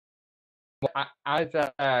As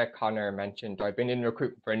Connor mentioned, I've been in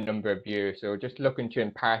recruitment for a number of years, so just looking to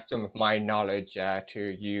impart some of my knowledge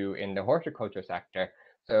to you in the horticulture sector.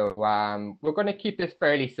 So we're going to keep this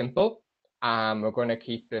fairly simple. We're going to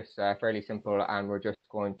keep this fairly simple, and we're just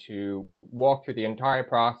going to walk through the entire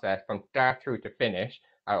process from start through to finish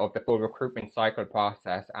of the full recruitment cycle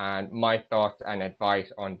process, and my thoughts and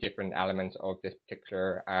advice on different elements of this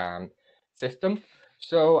particular system.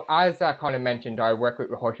 So as Colin mentioned, I work with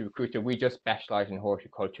HortiRecruit. We just specialize in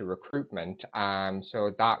horticulture recruitment.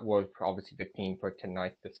 So that was obviously the theme for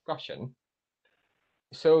tonight's discussion.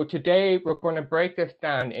 So today we're going to break this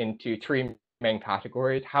down into three main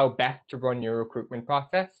categories: how best to run your recruitment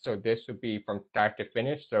process. So this would be from start to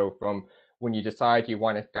finish. So from when you decide you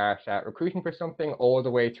want to start recruiting for something, all the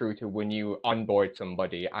way through to when you onboard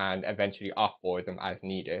somebody and eventually offboard them as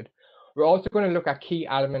needed. We're also going to look at key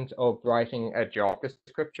elements of writing a job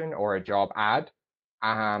description or a job ad,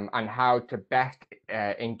 and how to best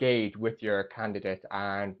engage with your candidate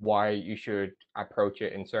and why you should approach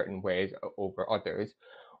it in certain ways over others.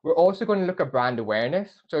 We're also going to look at brand awareness.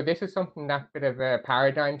 So this is something that's a bit of a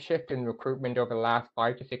paradigm shift in recruitment over the last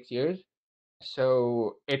 5 to 6 years.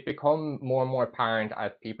 So it become more and more apparent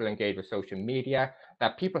as people engage with social media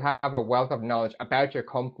that people have a wealth of knowledge about your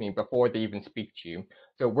company before they even speak to you.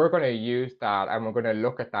 So we're going to use that, and we're going to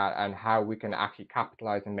look at that and how we can actually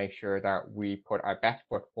capitalize and make sure that we put our best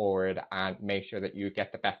foot forward and make sure that you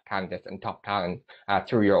get the best candidates and top talent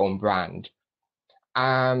through your own brand.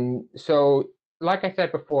 So like I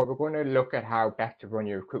said before, we're going to look at how best to run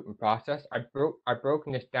your recruitment process. I've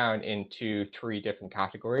broken this down into three different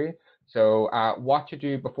categories. So what to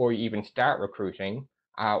do before you even start recruiting,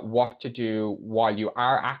 what to do while you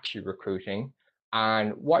are actually recruiting,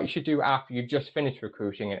 and what you should do after you've just finished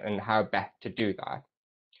recruiting and how best to do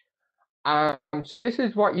that. So this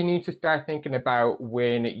is what you need to start thinking about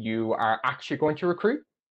when you are actually going to recruit.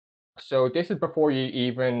 So this is before you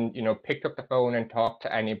even, picked up the phone and talked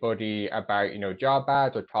to anybody about, job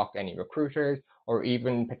ads, or talk to any recruiters, or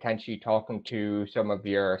even potentially talking to some of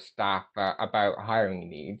your staff about hiring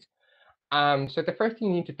needs. So the first thing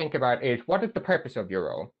you need to think about is, what is the purpose of your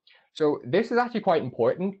role? So this is actually quite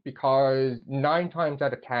important, because 9 times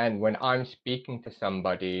out of 10, when I'm speaking to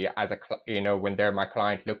somebody when they're my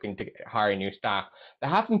client looking to hire new staff, they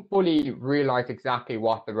haven't fully realized exactly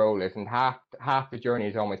what the role is, and half the journey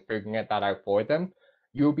is almost figuring that out for them.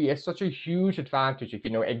 You'll be at such a huge advantage if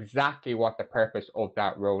you know exactly what the purpose of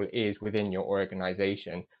that role is within your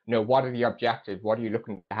organization. What are the objectives? What are you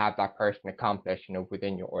looking to have that person accomplish,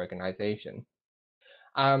 within your organization?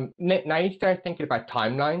 Now you start thinking about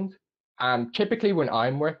timelines. Typically when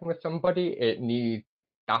I'm working with somebody,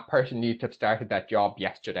 that person needs to have started that job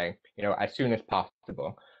yesterday, as soon as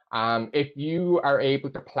possible. If you are able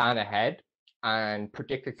to plan ahead and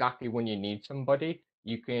predict exactly when you need somebody,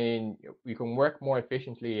 you can work more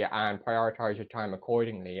efficiently and prioritize your time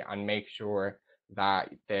accordingly and make sure that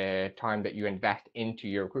the time that you invest into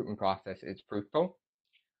your recruitment process is fruitful.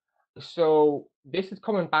 So this is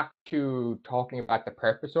coming back to talking about the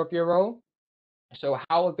purpose of your role. So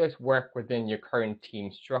how will this work within your current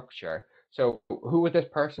team structure? So who would this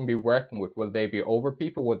person be working with? Will they be over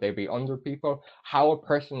people? Will they be under people? How will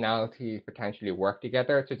personalities potentially work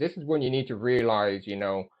together? So this is when you need to realize,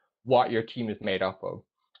 what your team is made up of.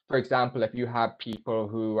 For example, if you have people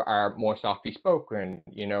who are more softly spoken,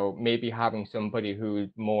 maybe having somebody who's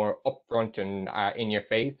more upfront and in your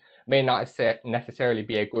face may not necessarily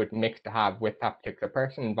be a good mix to have with that particular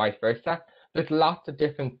person, and vice versa. There's lots of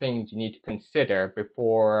different things you need to consider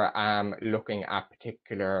before looking at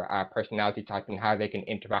particular personality type and how they can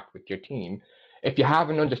interact with your team. If you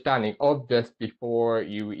have an understanding of this before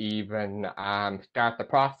you even start the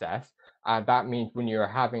process, that means when you're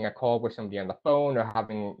having a call with somebody on the phone, or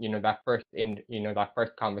having that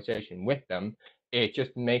first conversation with them, it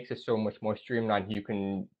just makes it so much more streamlined. You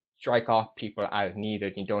can strike off people as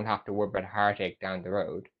needed. You don't have to worry about heartache down the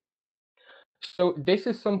road. So this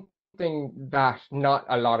is something that not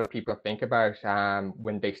a lot of people think about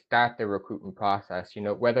when they start the recruitment process,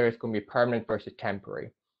 whether it's going to be permanent versus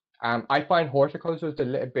temporary. I find horticulture is a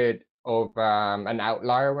little bit of an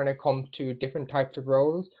outlier when it comes to different types of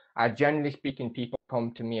roles. Generally speaking, people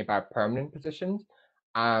come to me about permanent positions,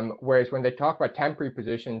 whereas when they talk about temporary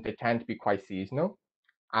positions, they tend to be quite seasonal.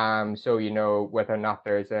 So whether or not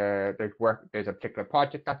there's a particular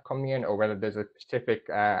project that's coming in, or whether there's a specific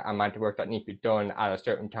amount of work that needs to be done at a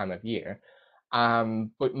certain time of year.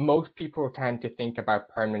 But most people tend to think about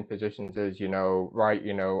permanent positions as, right,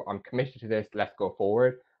 I'm committed to this, let's go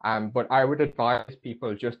forward. But I would advise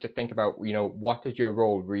people just to think about, what does your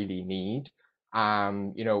role really need?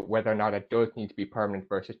 whether or not it does need to be permanent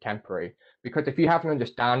versus temporary. Because if you have an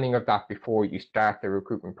understanding of that before you start the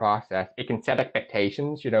recruitment process, it can set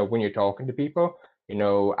expectations, when you're talking to people.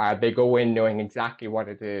 They go in knowing exactly what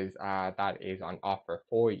it is that is on offer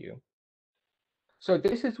for you. So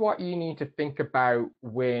this is what you need to think about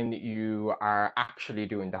when you are actually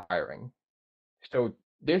doing the hiring. So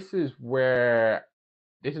this is where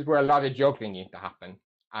a lot of juggling needs to happen.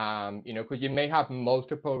 Because you may have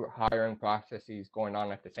multiple hiring processes going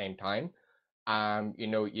on at the same time.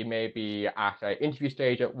 You may be at an interview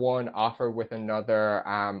stage at one, offer with another,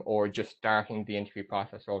 or just starting the interview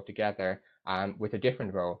process altogether with a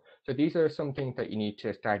different role. So these are some things that you need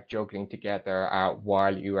to start juggling together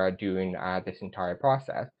while you are doing this entire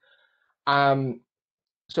process.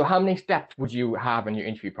 So how many steps would you have in your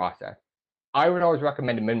interview process? I would always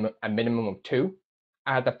recommend a minimum of two.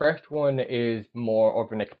 The first one is more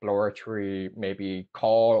of an exploratory, maybe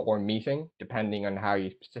call or meeting, depending on how you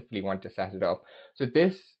specifically want to set it up. So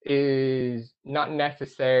this is not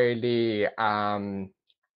necessarily a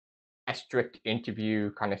strict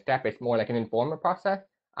interview kind of step. It's more like an informal process.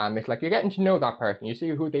 It's like you're getting to know that person. You see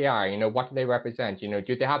who they are. What do they represent?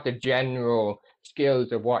 Do they have the general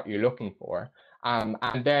skills of what you're looking for?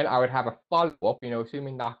 And then I would have a follow up.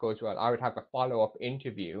 Assuming that goes well, I would have a follow up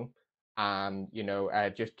interview.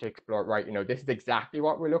 Just to explore. Right. This is exactly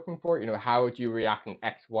what we're looking for. How would you react in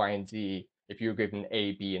X, Y, and Z if you're given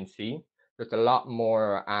A, B, and C? So it's a lot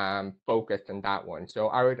more focused on that one. So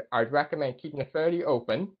I'd recommend keeping it fairly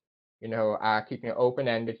open, keeping it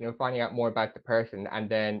open-ended, finding out more about the person. And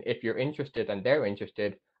then if you're interested and they're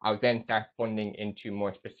interested, I'll then start funding into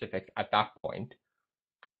more specifics at that point.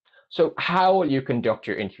 So how will you conduct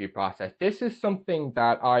your interview process? This is something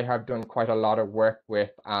that I have done quite a lot of work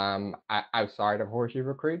with outside of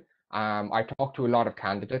HortiRecruit. I talk to a lot of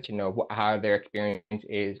candidates, how their experience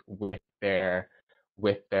is with their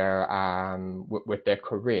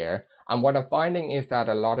career. And what I'm finding is that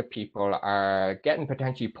a lot of people are getting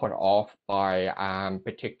potentially put off by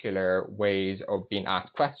particular ways of being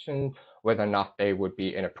asked questions, whether or not they would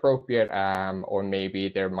be inappropriate, or maybe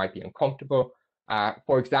they might be uncomfortable.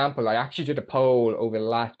 For example, I actually did a poll over the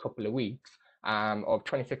last couple of weeks of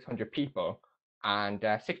 2,600 people, and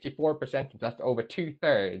 64%, that's over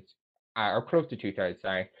two-thirds, or close to two-thirds,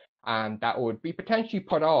 sorry, that would be potentially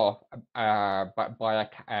put off by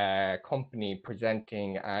a company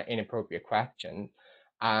presenting inappropriate questions.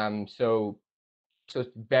 So it's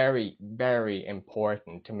very, very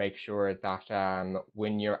important to make sure that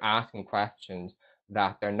when you're asking questions,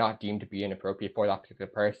 that they're not deemed to be inappropriate for that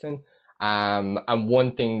particular person. And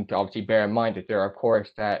one thing to obviously bear in mind is there are, of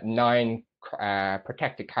course, 9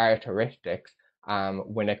 protected characteristics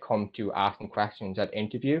when it comes to asking questions at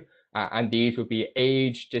interview. And these would be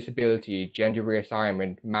age, disability, gender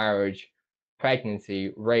reassignment, marriage,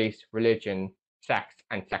 pregnancy, race, religion, sex,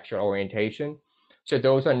 and sexual orientation. So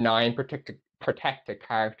those are 9 protected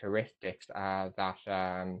characteristics that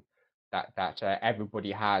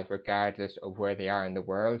everybody has, regardless of where they are in the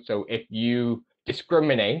world. So if you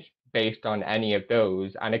discriminate based on any of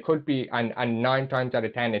those, and it could be, and 9 times out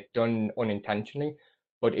of 10, it's done unintentionally.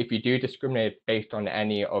 But if you do discriminate based on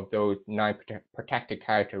any of those 9 protected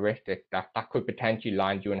characteristics, that could potentially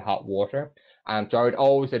land you in hot water. So I would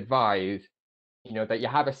always advise, that you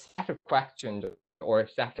have a set of questions or a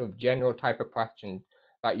set of general type of questions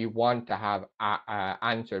that you want to have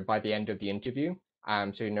answered by the end of the interview.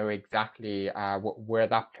 So you know exactly where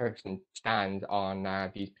that person stands on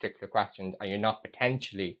these particular questions, and you're not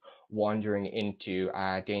potentially wandering into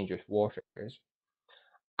dangerous waters.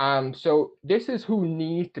 So this is who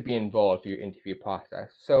needs to be involved in your interview process.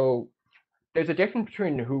 So there's a difference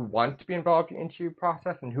between who wants to be involved in the interview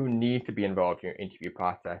process and who needs to be involved in your interview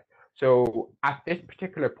process. So at this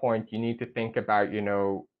particular point, you need to think about,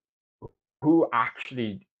 who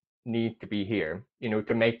actually needs to be here,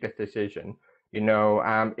 to make this decision.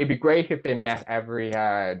 It'd be great if they met every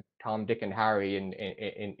Tom, Dick, and Harry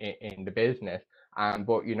in the business.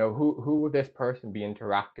 But who will this person be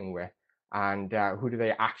interacting with, and who do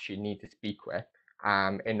they actually need to speak with,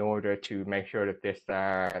 in order to make sure that this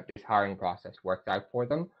hiring process works out for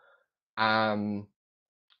them. And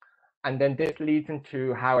then this leads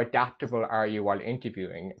into how adaptable are you while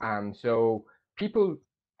interviewing. So people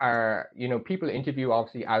people interview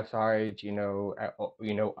obviously outside,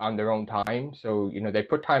 on their own time. So, they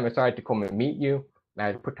put time aside to come and meet you,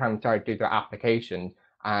 they put time aside to do their applications,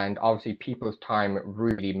 and obviously people's time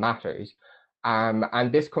really matters.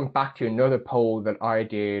 And this comes back to another poll that I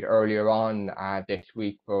did earlier on this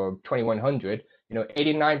week for 2,100.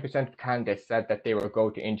 89% of candidates said that they will go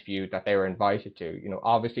to interview that they were invited to.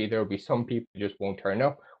 Obviously there will be some people who just won't turn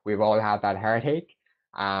up, We've all had that heartache.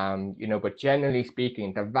 But generally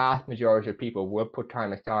speaking, the vast majority of people will put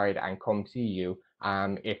time aside and come see you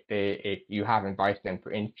if you have invited them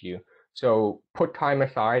for interview. So put time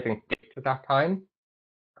aside and stick to that time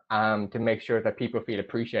to make sure that people feel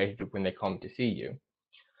appreciated when they come to see you.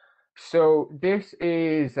 So this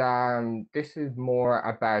is more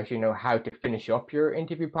about how to finish up your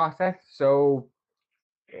interview process. So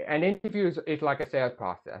an interview is like a sales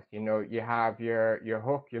process. You have your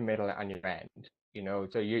hook, your middle, and your end.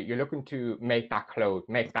 So you're looking to make that close,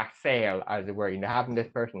 make that sale, as it were. Having this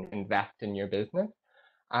person invest in your business.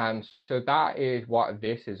 So that is what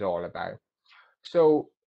this is all about. So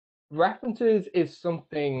references is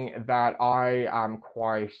something that I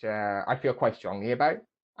feel quite strongly about.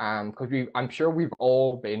 Because I'm sure we've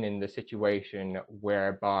all been in the situation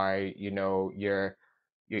whereby you've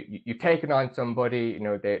taken on somebody,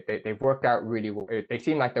 they've worked out really well. They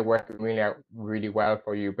seem like they're working really well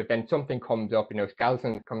for you, but then something comes up,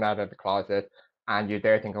 skeletons come out of the closet, and you're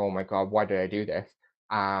there thinking, oh my God, why did I do this?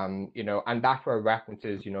 And that's where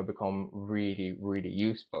references, become really, really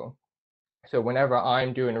useful. So whenever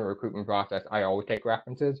I'm doing a recruitment process, I always take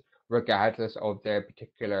references, regardless of their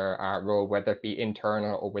particular role, whether it be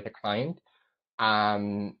internal or with a client.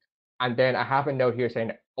 Um, and then I have a note here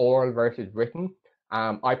saying oral versus written.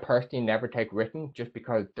 I personally never take written just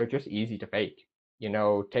because they're just easy to fake.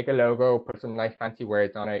 Take a logo, put some nice fancy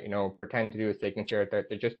words on it, pretend to do a signature.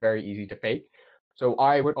 They're just very easy to fake. So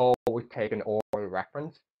I would always take an oral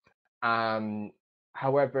reference. Um,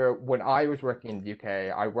 However, when I was working in the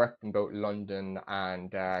UK, I worked in both London and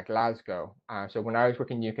Glasgow. So when I was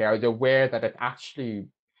working in the UK, I was aware that it's actually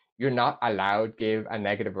you're not allowed to give a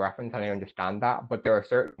negative reference, and I understand that, but there are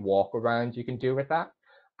certain walkarounds you can do with that.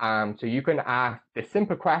 So you can ask the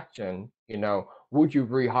simple question, would you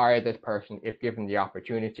rehire this person if given the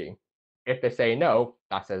opportunity? If they say no,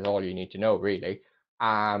 that says all you need to know, really.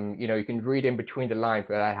 You can read in between the lines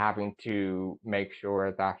without having to make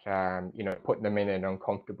sure that, putting them in an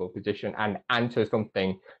uncomfortable position and answer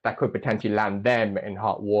something that could potentially land them in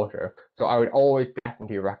hot water. So I would always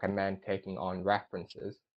definitely recommend taking on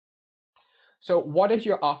references. So what is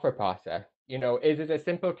your offer process? Is it a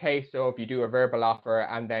simple case of you do a verbal offer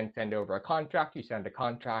and then send over a contract, you send a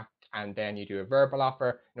contract and then you do a verbal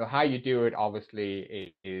offer? How you do it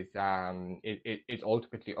obviously is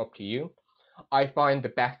ultimately up to you. I find the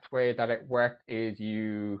best way that it works is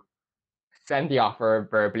you send the offer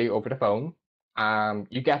verbally over the phone.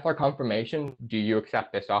 You get their confirmation. Do you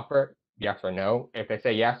accept this offer? Yes or no. If they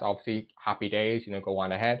say yes, obviously happy days, go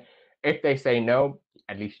on ahead. If they say no,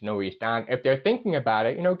 at least you know where you stand. If they're thinking about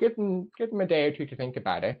it, give them a day or two to think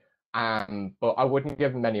about it. But I wouldn't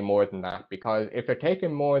give them any more than that, because if they're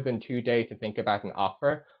taking more than 2 days to think about an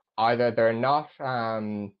offer, either they're not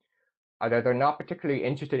either they're not particularly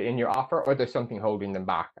interested in your offer or there's something holding them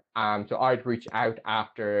back. So I'd reach out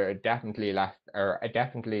after definitely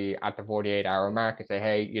definitely at the 48-hour mark and say,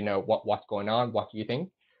 hey, what's going on? What do you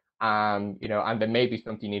think? And there may be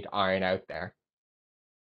something you need to iron out there.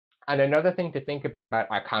 And another thing to think about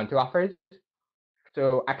are counter offers.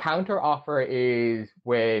 So a counter offer is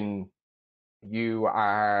when you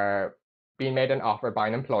are being made an offer by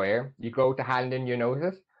an employer, you go to hand in your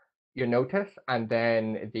notice, and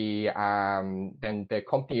then the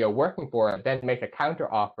company you're working for then makes a counter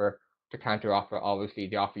offer to counter offer obviously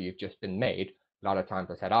the offer you've just been made. A lot of times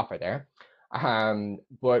I said offer there.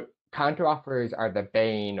 But counter offers are the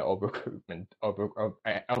bane of recruitment of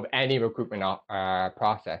any recruitment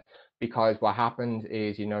process, because what happens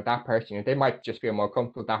is that person, they might just feel more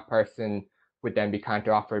comfortable. That person would then be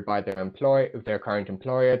counter offered by their current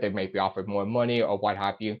employer. They may be offered more money or what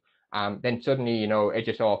have you. Then suddenly, it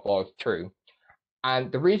just all falls through. And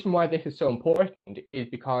the reason why this is so important is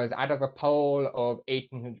because out of a poll of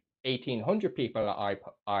 1,800 people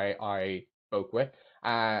I spoke with,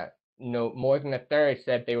 more than a third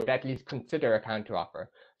said they would at least consider a counteroffer.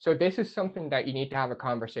 So this is something that you need to have a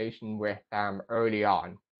conversation with early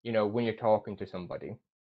on, when you're talking to somebody.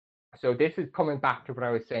 So this is coming back to what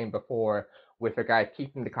I was saying before with regard to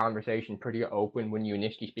keeping the conversation pretty open when you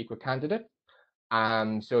initially speak with candidates.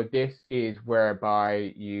 So this is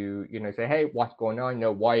whereby you say, hey, what's going on?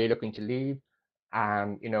 Why are you looking to leave?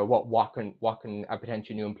 What can a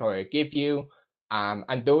potential new employer give you?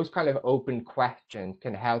 And those kind of open questions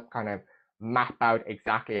can help kind of map out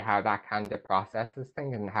exactly how that candidate processes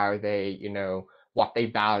things and how they, what they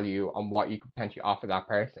value and what you could potentially offer that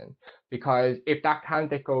person. Because if that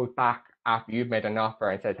candidate goes back after you've made an offer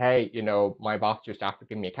and says, hey, my boss just after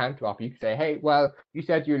giving me a counter offer, you can say, hey, well, you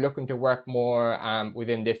said you're looking to work more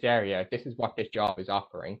within this area. This is what this job is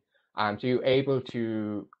offering. So you're able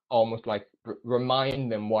to almost like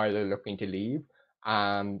remind them why they're looking to leave,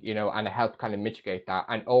 you know, and help kind of mitigate that.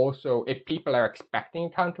 And also, if people are expecting a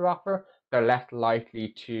counteroffer, they're less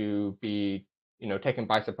likely to be, you know, taken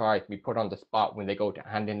by surprise, be put on the spot when they go to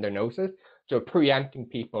hand in their notices. So preempting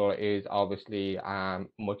people is obviously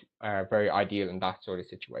very ideal in that sort of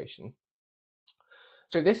situation.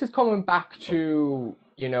 So this is coming back to,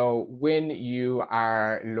 you know, when you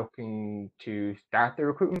are looking to start the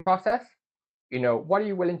recruitment process, you know, what are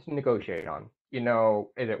you willing to negotiate on? You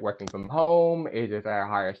know, is it working from home? Is it a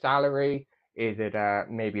higher salary? Is it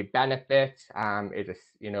maybe benefits? Is it,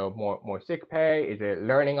 you know, more sick pay? Is it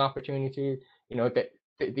learning opportunities? You know,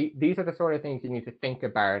 these are the sort of things you need to think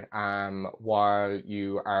about while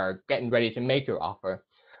you are getting ready to make your offer.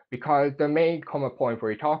 Because there may come a point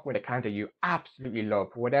where you're talking with a candidate you absolutely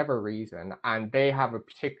love for whatever reason, and they have a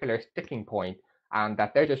particular sticking point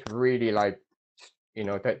that they're just really like, you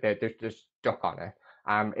know, that they're just stuck on it.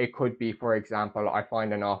 It could be, for example, I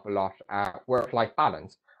find an awful lot work-life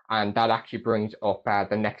balance, and that actually brings up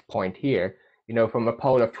the next point here. You know, from a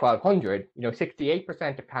poll of 1,200, you know,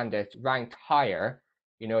 68% of candidates ranked higher,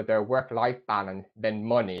 you know, their work-life balance than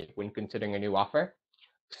money when considering a new offer.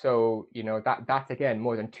 So, you know, that's again,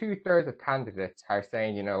 more than 2/3 of candidates are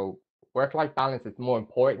saying, you know, work-life balance is more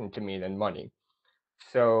important to me than money.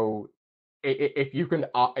 So if you can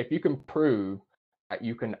prove that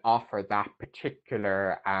you can offer that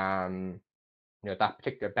particular you know, that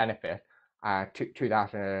particular benefit to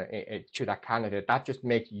that candidate, that just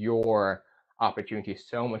makes your opportunity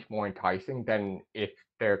so much more enticing than if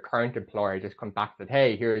their current employer just comes back and said,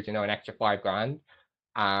 hey, here's, you know, an extra 5 grand.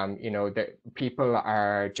 You know, that people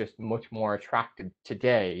are just much more attracted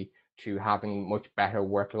today to having much better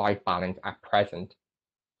work-life balance at present.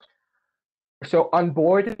 So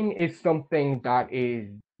onboarding is something that is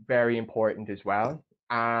very important as well.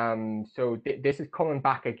 So this is coming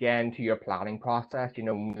back again to your planning process. You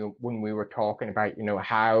know, when we were talking about, you know,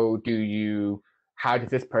 how does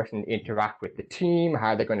this person interact with the team?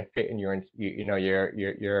 How they're going to fit in your, you know,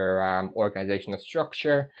 your organizational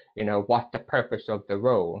structure? You know, what's the purpose of the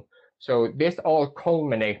role? So this all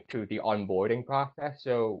culminates to the onboarding process.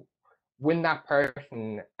 So when that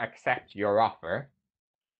person accepts your offer,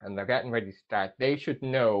 and they're getting ready to start, they should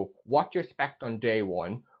know what you expect on day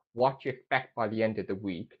one, what you expect by the end of the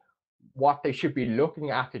week, what they should be looking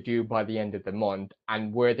at to do by the end of the month,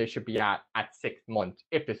 and where they should be at 6 months,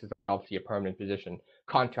 if this is obviously a permanent position.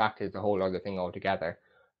 Contract is a whole other thing altogether.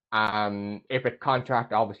 If it's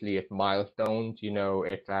contract, obviously it's milestones, you know,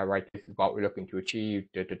 it's right, this is what we're looking to achieve,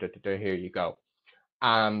 here you go.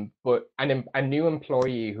 But a new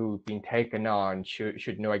employee who's been taken on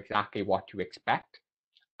should know exactly what to expect.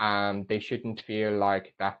 They shouldn't feel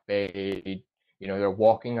like that they, you know, they're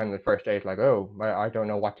walking on the first day, it's like, oh, I don't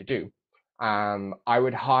know what to do. I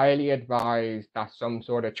would highly advise that some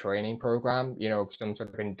sort of training program, you know, some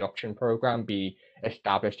sort of induction program be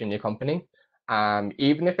established in your company.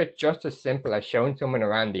 Even if it's just as simple as showing someone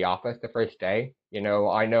around the office the first day. You know,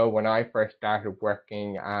 I know when I first started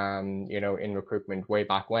working, you know, in recruitment way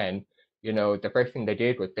back when, you know, the first thing they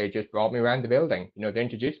did was they just brought me around the building. You know, they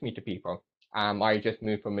introduced me to people. I just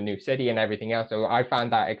moved from a new city and everything else, so I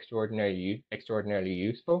found that extraordinarily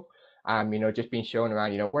useful. You know, just being shown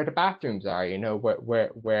around, you know, where the bathrooms are, you know,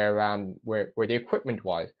 where the equipment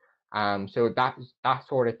was. So that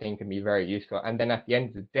sort of thing can be very useful. And then at the end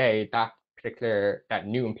of the day, that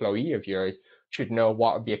new employee of yours should know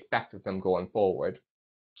what would be expected of them going forward.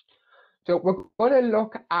 So we're going to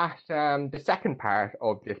look at the second part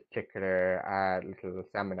of this particular little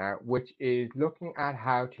seminar, which is looking at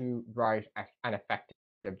how to write an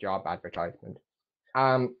effective job advertisement.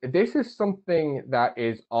 This is something that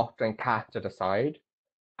is often casted aside,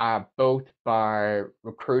 both by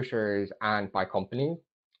recruiters and by companies,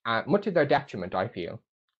 much to their detriment, I feel.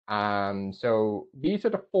 So these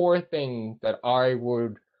are the 4 things that I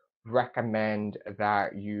would recommend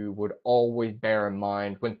that you would always bear in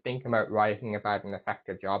mind when thinking about writing about an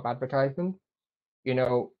effective job advertisement. You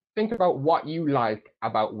know, think about what you like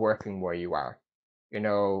about working where you are. You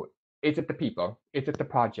know, is it the people? Is it the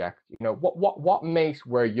project? You know, what makes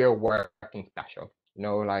where you're working special? You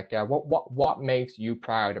know, like what makes you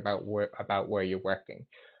proud about where you're working?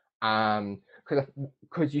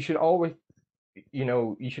 Because you should always, you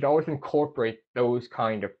know, you should always incorporate those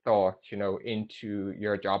kind of thoughts, you know, into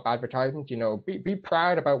your job advertisement. You know, be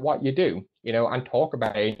proud about what you do, you know, and talk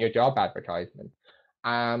about it in your job advertisement.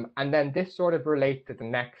 And then this sort of relates to the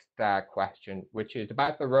next question, which is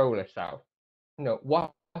about the role itself. You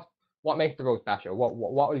know, what makes the role special? What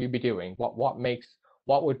will you be doing? What would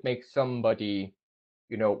make somebody,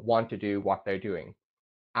 you know, want to do what they're doing?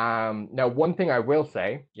 Now, one thing I will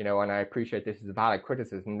say, and I appreciate this is a valid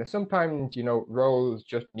criticism, that sometimes, roles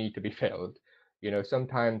just need to be filled.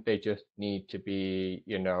 Sometimes they just need to be,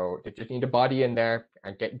 they just need a body in there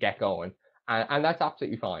and get going. And that's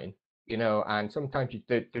absolutely fine, and sometimes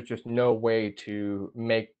there's just no way to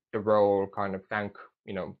make the role kind of sound,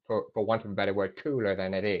 for want of a better word, cooler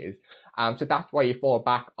than it is. So that's why you fall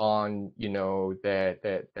back on,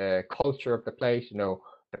 the culture of the place,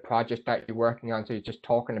 the project that you're working on. So you're just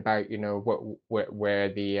talking about,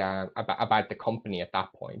 where the about the company at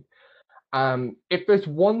that point. If there's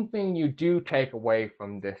one thing you do take away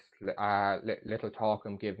from this little talk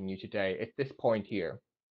I'm giving you today, it's this point here.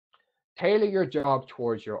 Tailor your job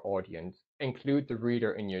towards your audience. Include the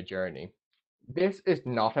reader in your journey. This is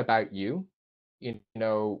not about you.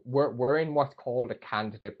 We're in what's called a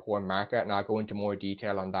candidate poor market, and I'll go into more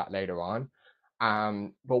detail on that later on.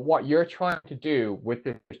 But what you're trying to do with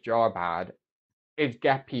this job ad is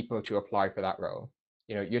get people to apply for that role.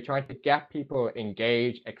 You're trying to get people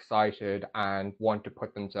engaged, excited, and want to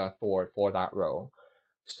put themselves forward for that role.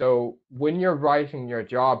 So when you're writing your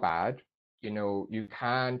job ad, you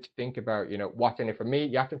can't think about, what's in it for me.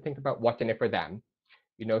 You have to think about what's in it for them.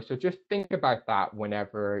 So just think about that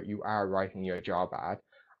whenever you are writing your job ad.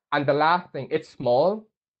 And the last thing, it's small,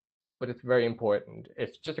 but it's very important.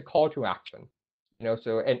 It's just a call to action.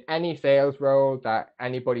 So in any sales role that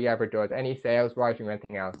anybody ever does, any sales writing or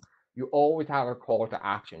anything else, you always have a call to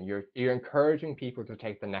action. You're encouraging people to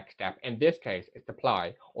take the next step. In this case, it's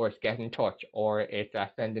apply, or it's get in touch, or it's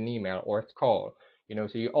send an email, or it's call.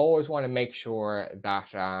 So you always want to make sure that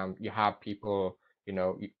you have people,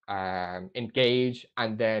 engage,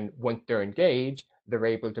 and then once they're engaged, they're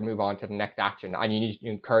able to move on to the next action, and you need to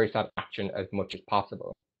encourage that action as much as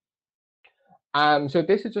possible. So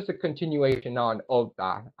this is just a continuation on of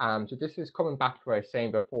that. So this is coming back to what I was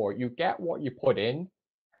saying before. You get what you put in.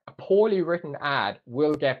 A poorly written ad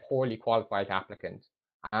will get poorly qualified applicants.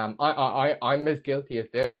 I'm as guilty as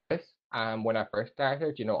this. When I first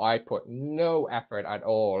started, I put no effort at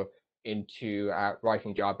all into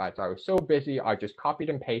writing job ads. I was so busy. I just copied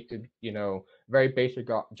and pasted, very basic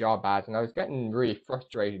job ads, and I was getting really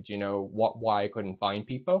frustrated, why I couldn't find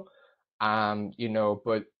people.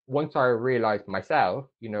 But once I realized myself,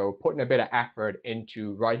 putting a bit of effort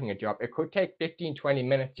into writing a job, it could take 15, 20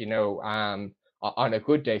 minutes, on a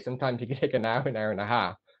good day. Sometimes you can take an hour and a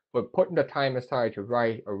half. But putting the time aside to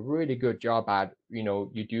write a really good job ad,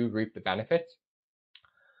 you do reap the benefits.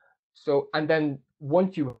 So, and then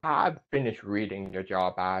once you have finished reading your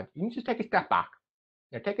job ad, you can just take a step back.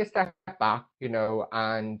 Take a step back,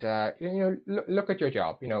 and look at your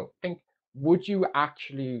job. Think, would you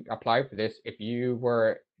actually apply for this if you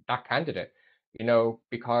were that candidate?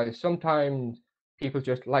 Because sometimes people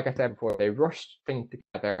just, like I said before, they rush things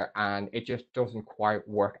together and it just doesn't quite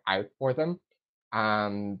work out for them.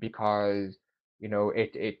 Because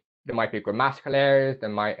it there might be grammatical errors, it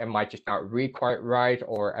might just not read quite right,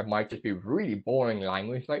 or it might just be really boring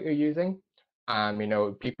language that you're using.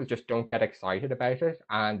 People just don't get excited about it,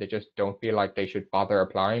 and they just don't feel like they should bother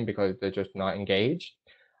applying because they're just not engaged.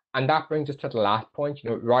 And that brings us to the last point.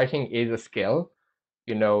 Writing is a skill.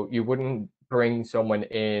 You wouldn't bring someone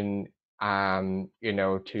in, to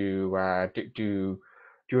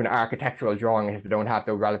do an architectural drawing if they don't have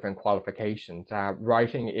the relevant qualifications.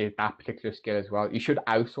 Writing is that particular skill as well. You should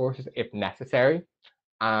outsource it if necessary.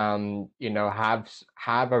 Have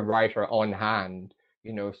a writer on hand,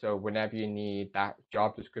 so whenever you need that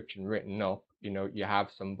job description written up, you have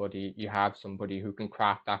somebody who can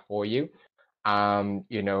craft that for you. That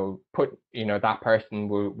person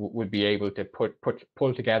would be able to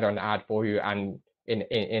pull together an ad for you, and in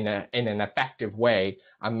an effective way,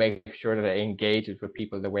 and make sure that it engages with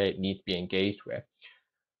people the way it needs to be engaged with.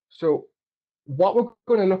 So what we're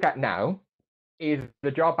going to look at now is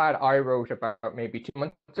the job ad I wrote about maybe 2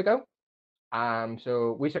 months ago.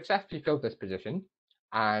 So we successfully filled this position,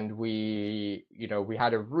 and we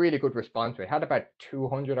had a really good response. We had about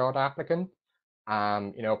 200 odd applicants,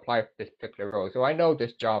 apply for this particular role. So I know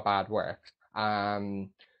this job ad works. So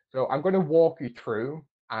I'm going to walk you through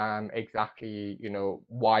exactly,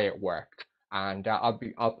 why it worked, and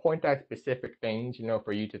I'll point out specific things,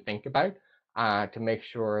 for you to think about, to make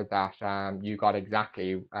sure that you got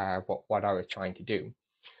exactly what I was trying to do.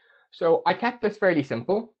 So I kept this fairly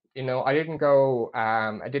simple. I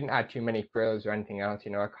didn't add too many frills or anything else.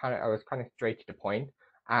 I was kind of straight to the point.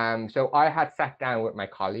 So I had sat down with my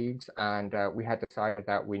colleagues, and we had decided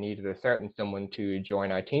that we needed a certain someone to join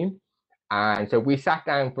our team. And so we sat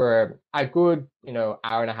down for a good,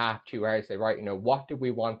 hour and a half, 2 hours, say, right, what do we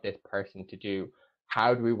want this person to do?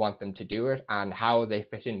 how do we want them to do it, and how they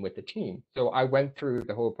fit in with the team. So I went through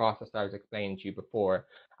the whole process I was explaining to you before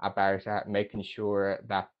about making sure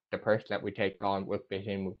that the person that we take on will fit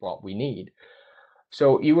in with what we need.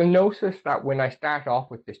 So you will notice that when I start off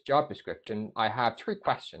with this job description, I have three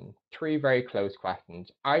questions, three very close questions.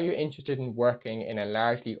 Are you interested in working in a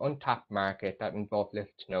largely untapped market that involves little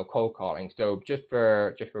to no cold calling? So just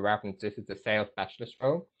for reference, this is a sales specialist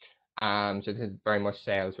role. So this is very much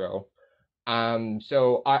sales role.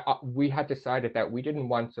 So we had decided that we didn't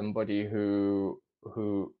want somebody who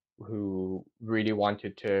really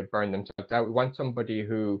wanted to burn themselves out. We want somebody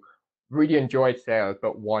who really enjoyed sales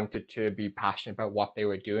but wanted to be passionate about what they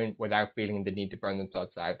were doing without feeling the need to burn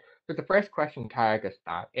themselves out. So the first question targets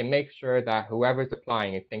that. It makes sure that whoever's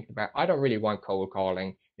applying is thinking about, I don't really want cold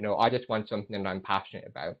calling. I just want something that I'm passionate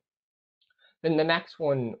about. Then the next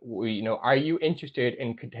one, are you interested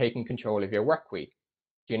in taking control of your work week?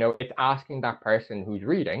 It's asking that person who's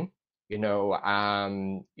reading, are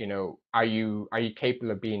you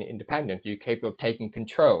capable of being independent? Are you capable of taking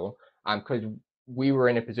control? Because we were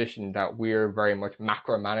in a position that we're very much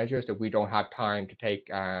macro managers, that we don't have time to take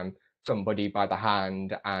somebody by the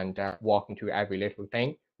hand and walking through every little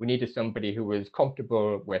thing. We needed somebody who was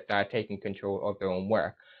comfortable with taking control of their own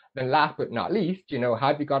work. Then last but not least,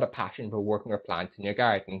 have you got a passion for working with plants in your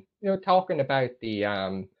garden? Talking about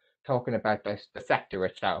the sector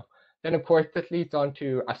itself. Then, of course, this leads on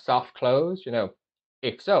to a soft close.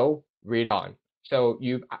 If so, read on. So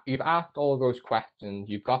you've asked all those questions.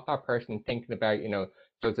 You've got that person thinking about,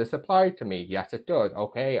 does this apply to me? Yes, it does.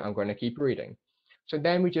 Okay, I'm going to keep reading. So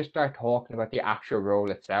then we just start talking about the actual role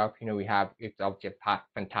itself. It's obviously a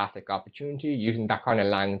fantastic opportunity using that kind of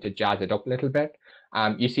language to jazz it up a little bit.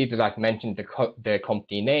 You see that I've mentioned the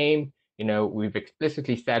company name. We've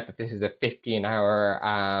explicitly said that this is a 15-hour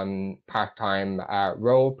part-time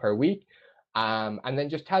role per week. And then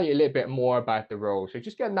just tell you a little bit more about the role. So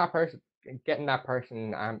just getting that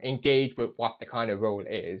person engaged with what the kind of role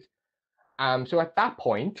is. So at that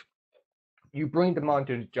point, you bring them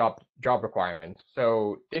onto the job requirements.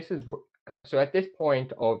 So at this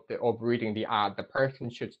point of reading the ad, the person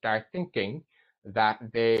should start thinking that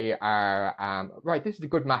they are right. This is a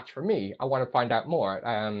good match for me. I want to find out more.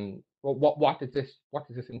 What does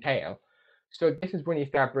this entail? So this is when you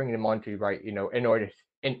start bringing them onto, right. In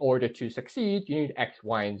order to succeed, you need X,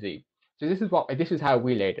 Y, and Z. So this is how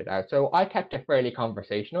we laid it out. So I kept it fairly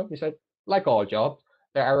conversational. We said, like all jobs,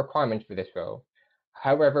 there are requirements for this role.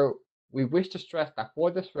 However, we wish to stress that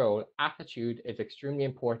for this role, attitude is extremely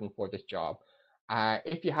important for this job.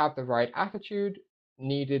 If you have the right attitude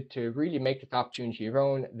needed to really make this opportunity your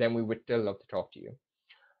own, then we would still love to talk to you.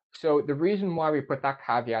 So the reason why we put that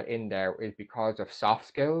caveat in there is because of soft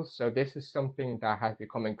skills. So this is something that has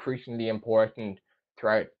become increasingly important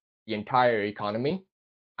throughout the entire economy.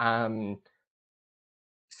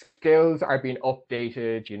 Skills are being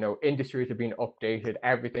updated, industries are being updated,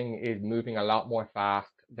 everything is moving a lot more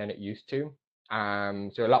fast than it used to.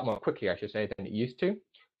 So a lot more quickly, I should say, than it used to.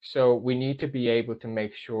 So we need to be able to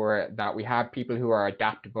make sure that we have people who are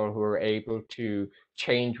adaptable, who are able to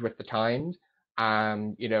change with the times,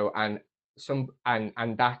 and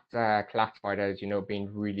that's classified as, being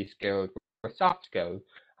really skilled with soft skills.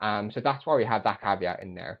 So that's why we have that caveat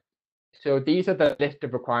in there. So these are the list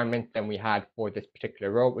of requirements that we had for this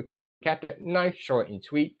particular role. We kept it nice, short, and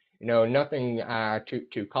sweet. Nothing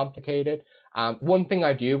too complicated. One thing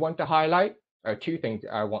I do want to highlight, or two things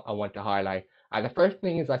I want to highlight. The first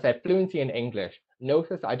thing is I said fluency in English.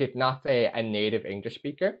 Notice I did not say a native English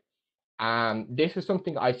speaker. This is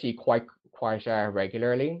something I see quite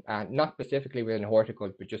regularly, not specifically within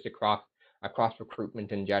horticulture, but just across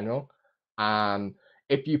recruitment in general.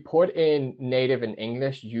 If you put in native in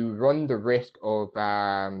English, you run the risk of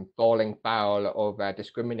falling foul of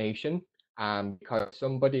discrimination, because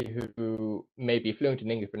somebody who may be fluent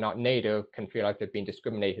in English but not native can feel like they've been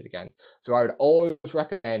discriminated against. So I would always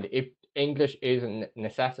recommend, if English is a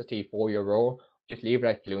necessity for your role, just leave it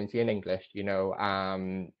as fluency in English. You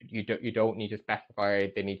don't need to specify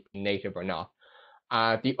they need to be native or not.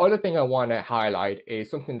 The other thing I want to highlight is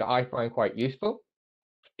something that I find quite useful.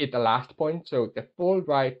 It's the last point. So the full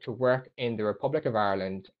right to work in the Republic of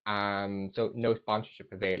Ireland. So no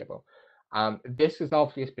sponsorship available. This is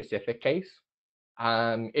obviously a specific case.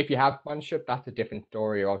 If you have sponsorship, that's a different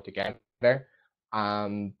story altogether.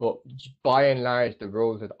 But by and large, the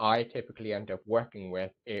roles that I typically end up working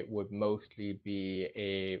with, it would mostly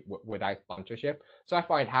be without sponsorship. So I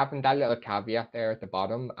find having that little caveat there at the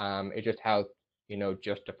bottom, it just helps,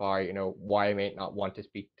 justify, why I may not want to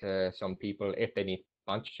speak to some people if they need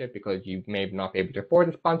sponsorship because you may not be able to afford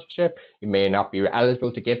the sponsorship. You may not be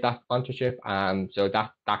eligible to give that sponsorship. So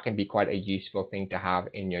that can be quite a useful thing to have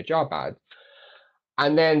in your job ads.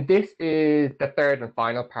 And then this is the third and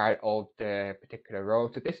final part of the particular role.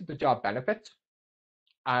 So this is the job benefits.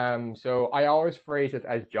 So I always phrase it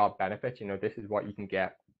as job benefits. This is what you can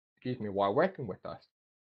get, while working with us.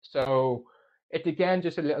 So it's again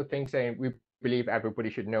just a little thing saying we believe everybody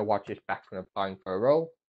should know what to expect when applying for a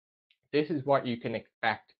role. This is what you can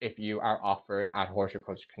expect if you are offered at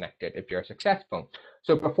Horticulture Connected if you're successful.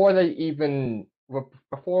 So before I've even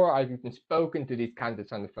spoken to these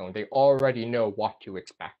candidates on the phone, they already know what to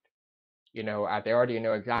expect. They already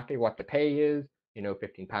know exactly what the pay is.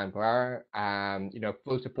 £15 per hour.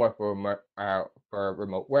 Full support for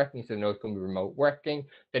remote working. So they know it's going to be remote working.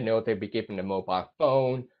 They know they'll be given a mobile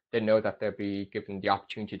phone. They know that they'll be given the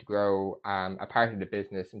opportunity to grow a part of the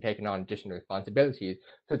business and taking on additional responsibilities.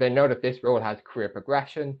 So they know that this role has career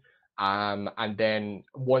progression. And then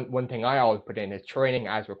one thing I always put in is training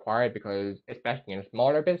as required, because especially in a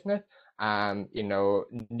smaller business,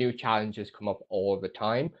 new challenges come up all the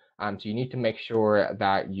time. So you need to make sure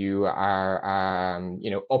that you are,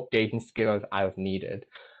 updating skills as needed.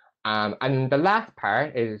 And the last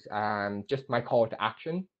part is just my call to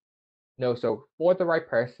action. So for the right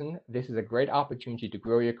person, this is a great opportunity to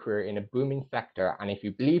grow your career in a booming sector. And if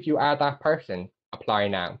you believe you are that person, apply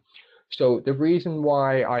now. So the reason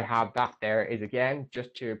why I have that there is, again,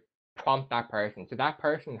 just to prompt that person. So that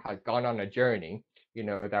person has gone on a journey,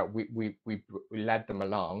 that we led them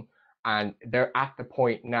along. And they're at the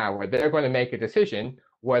point now where they're going to make a decision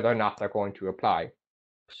whether or not they're going to apply.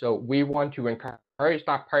 So we want to encourage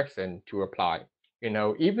that person to apply.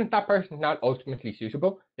 Even if that person is not ultimately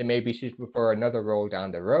suitable, they may be suitable for another role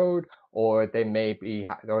down the road, or they may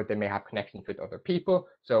have connections with other people.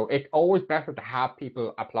 So it's always better to have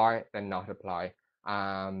people apply than not apply.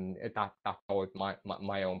 That's always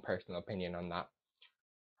my own personal opinion on that.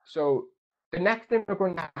 So the next thing we're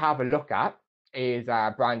going to have a look at is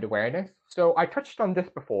brand awareness. So I touched on this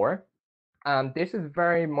before. This is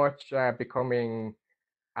very much becoming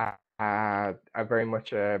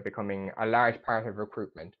becoming a large part of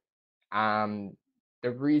recruitment. The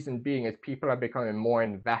reason being is people are becoming more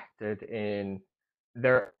invested in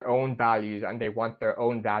their own values, and they want their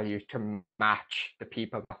own values to match the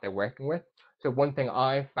people that they're working with. So one thing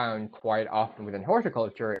I found quite often within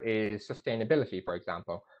horticulture is sustainability, for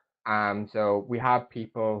example. So we have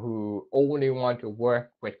people who only want to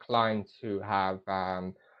work with clients who have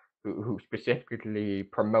who specifically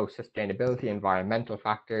promote sustainability, environmental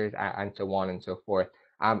factors, and so on and so forth.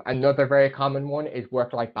 Another very common one is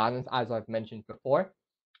work-life balance, as I've mentioned before.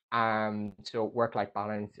 So work-life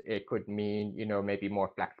balance, it could mean, maybe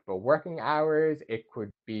more flexible working hours. It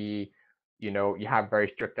could be, you have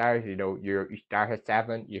very strict hours. You start at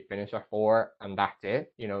 7, you finish at 4, and that's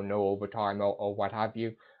it. No overtime or what have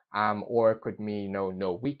you. Or it could mean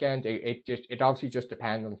no weekend. It obviously just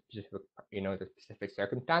depends on the specific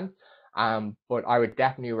circumstance. But I would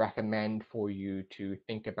definitely recommend for you to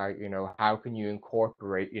think about, how can you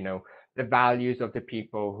incorporate, the values of the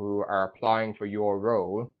people who are applying for your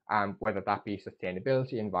role, whether that be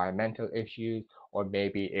sustainability, environmental issues, or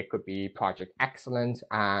maybe it could be project excellence,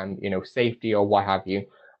 safety, or what have you.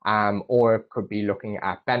 Or it could be looking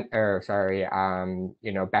at better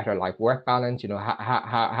life-work balance.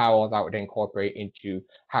 How all that would incorporate into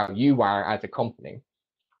how you are as a company.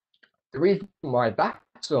 The reason why that's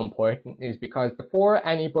so important is because before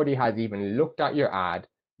anybody has even looked at your ad,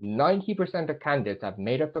 90% of candidates have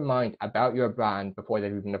made up their mind about your brand before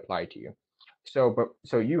they've even applied to you.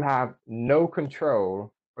 So you have no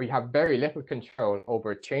control, or you have very little control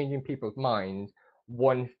over changing people's minds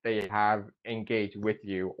once they have engaged with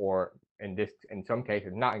you, or in some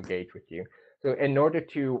cases not engaged with you. So in order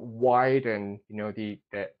to widen, the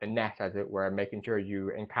net, as it were, making sure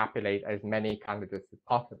you encapsulate as many candidates as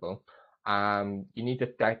possible, you need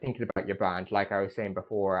to start thinking about your brand, like I was saying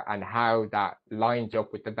before, and how that lines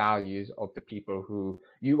up with the values of the people who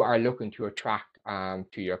you are looking to attract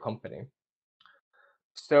to your company.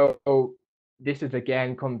 So this is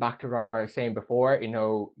again come back to what I was saying before.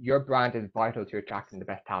 Your brand is vital to attracting the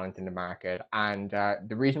best talent in the market, and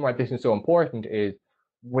the reason why this is so important is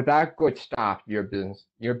without good staff, your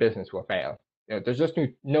business will fail. There's just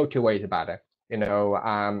no two ways about it.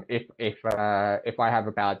 If I have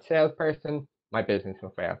a bad salesperson, my business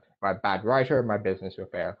will fail. If I have a bad writer, my business will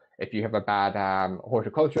fail. If you have a bad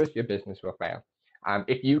horticulturist, your business will fail.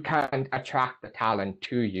 If you can't attract the talent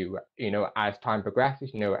to you, as time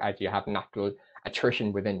progresses, as you have natural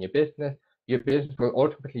attrition within your business will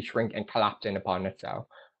ultimately shrink and collapse in upon itself.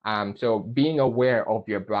 So being aware of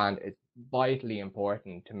your brand is vitally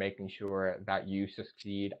important to making sure that you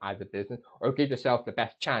succeed as a business, or give yourself the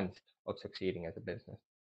best chance of succeeding as a business.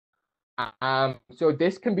 So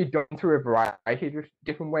this can be done through a variety of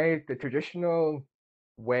different ways. The traditional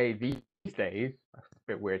way these days, a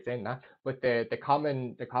bit weird saying that, but the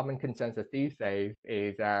common consensus these days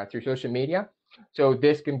is through social media. So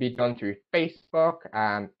this can be done through Facebook,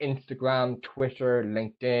 Instagram, Twitter,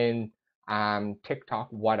 LinkedIn, TikTok,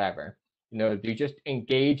 whatever. You're just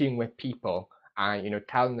engaging with people and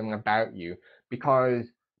telling them about you, because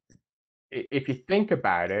if you think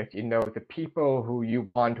about it, the people who you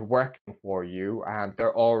want working for you,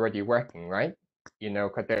 they're already working, right?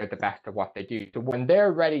 Because they're the best at what they do. So when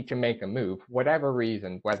they're ready to make a move, whatever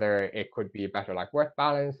reason, whether it could be a better like work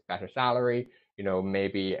balance, better salary,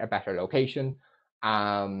 maybe a better location,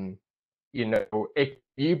 um, if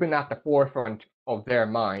you've been at the forefront of their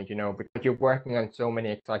mind, because you're working on so many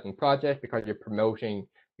exciting projects, because you're promoting,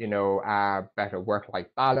 better work-life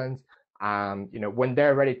balance, when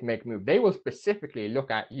they're ready to make a move, they will specifically look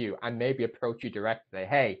at you and maybe approach you directly, say,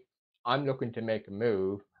 hey, I'm looking to make a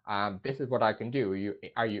move. This is what I can do.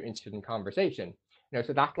 Are you interested in conversation?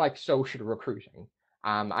 So that's like social recruiting.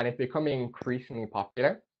 And it's becoming increasingly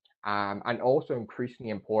popular, and also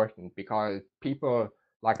increasingly important, because people,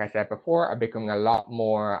 like I said before, are becoming a lot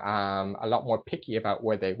more picky about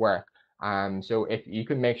where they work. So if you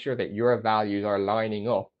can make sure that your values are lining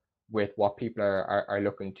up with what people are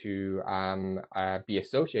looking to be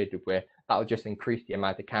associated with, that'll just increase the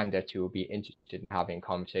amount of candidates who will be interested in having a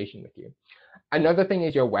conversation with you. Another thing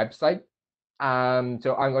is your website.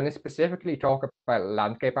 So I'm going to specifically talk about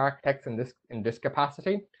landscape architects in this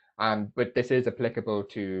capacity, but this is applicable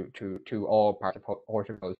to all parts of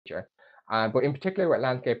horticulture. But in particular with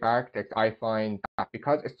landscape architects, I find that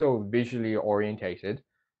because it's so visually orientated,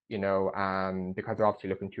 because they're obviously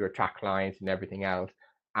looking to attract clients and everything else,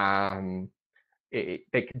 um, they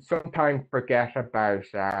can sometimes forget about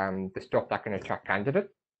the stuff that can attract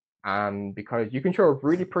candidates. Because you can show a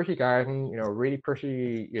really pretty garden, really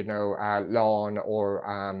pretty, lawn, or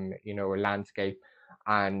a landscape,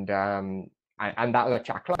 and that'll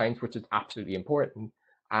attract clients, which is absolutely important.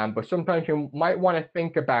 But sometimes you might want to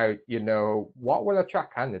think about, what will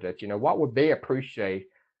attract candidates, what would they appreciate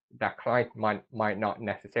that client might not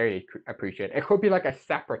necessarily appreciate. It could be like a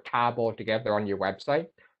separate tab altogether on your website.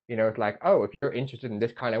 It's like, oh, if you're interested in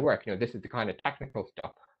this kind of work, this is the kind of technical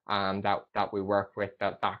stuff that we work with,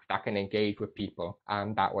 that can engage with people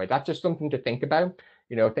that way. That's just something to think about.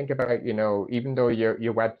 Think about, even though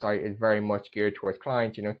your website is very much geared towards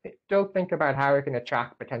clients, still think about how it can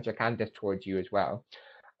attract potential candidates towards you as well.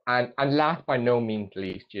 And last but no means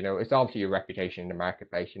least, it's obviously your reputation in the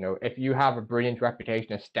marketplace. If you have a brilliant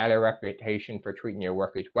reputation, a stellar reputation for treating your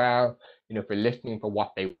workers well, for listening for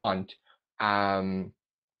what they want,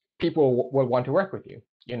 people will want to work with you.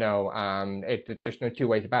 There's no two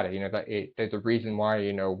ways about it. There's a reason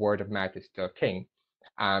why word of mouth is still king.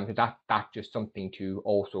 So that's just something to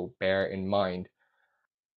also bear in mind.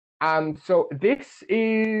 So this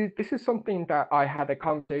is something that I had a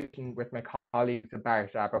conversation with my colleagues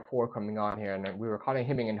about before coming on here, and we were kind of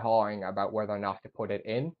hemming and hawing about whether or not to put it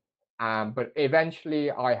in. But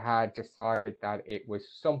eventually, I had decided that it was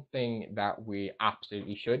something that we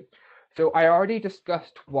absolutely should. So I already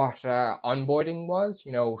discussed what onboarding was.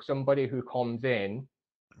 Somebody who comes in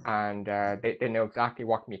and they know exactly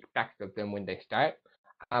what can be expected of them when they start.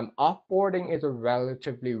 Offboarding is a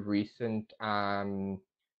relatively recent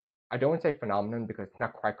I don't want to say phenomenon because it's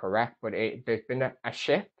not quite correct, but there's been a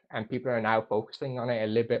shift and people are now focusing on it a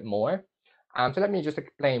little bit more. So let me just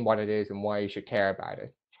explain what it is and why you should care about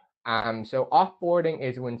it. So offboarding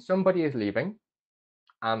is when somebody is leaving,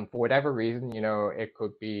 for whatever reason, it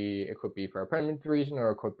could be for a permanent reason,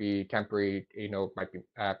 or it could be temporary, it might be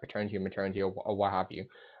paternity or maternity, or what have you.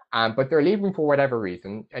 But they're leaving for whatever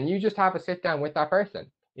reason, and you just have a sit down with that person.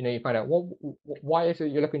 You find out, well, why is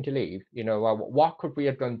it you're looking to leave? What could we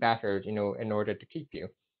have done better, in order to keep you?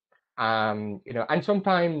 And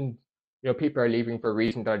sometimes, people are leaving for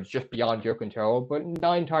reasons that are just beyond your control, but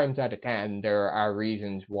 9 times out of 10, there are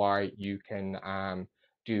reasons why you can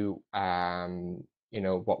do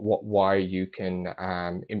why you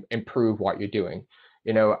can improve what you're doing.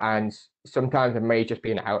 And sometimes it may just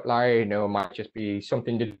be an outlier. It might just be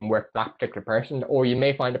something that didn't work for that particular person, or you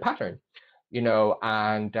may find a pattern.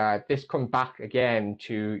 And this comes back again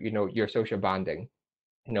to your social branding.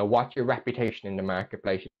 What's your reputation in the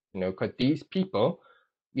marketplace? Because these people,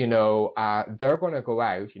 they're going to go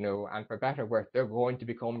out, and for better worse, they're going to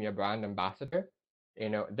become your brand ambassador.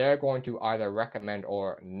 They're going to either recommend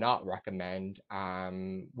or not recommend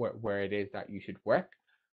where it is that you should work.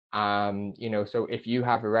 So if you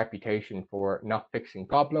have a reputation for not fixing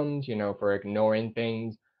problems, for ignoring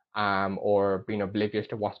things, or being oblivious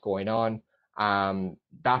to what's going on,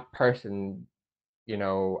 that person,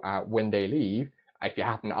 when they leave, if you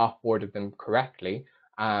haven't offboarded them correctly,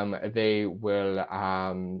 they will,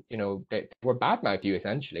 they will badmouth you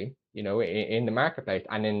essentially, in the marketplace,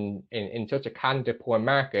 and in such a candidate poor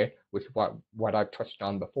market, which is what I've touched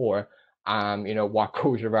on before. What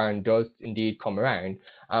goes around does indeed come around.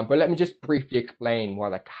 But let me just briefly explain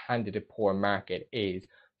what a candidate poor market is.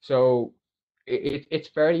 So it's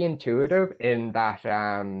very intuitive in that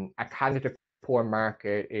a candidate poor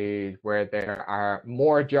market is where there are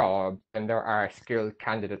more jobs than there are skilled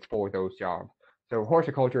candidates for those jobs. So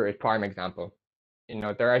horticulture is prime example.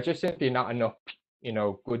 There are just simply not enough,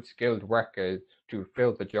 good skilled workers to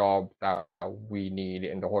fill the jobs that we need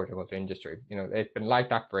in the horticulture industry. It's been like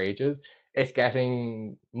that for ages. It's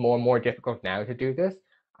getting more and more difficult now to do this,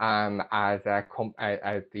 as the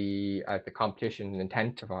competition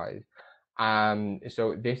intensifies.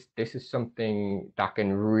 So this is something that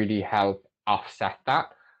can really help offset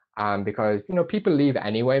that. Because people leave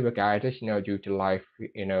anyway, regardless, due to life,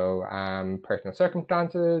 personal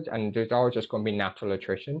circumstances, and there's always just going to be natural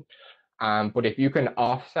attrition. But if you can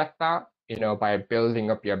offset that, by building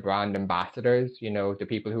up your brand ambassadors, the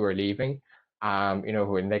people who are leaving,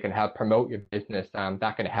 who and they can help promote your business,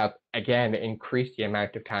 that can help again increase the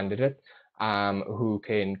amount of candidates who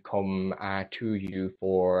can come to you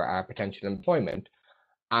for potential employment.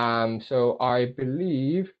 So I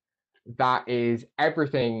believe that is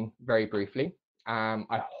everything very briefly.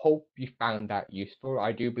 I hope you found that useful.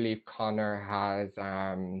 I do believe Connor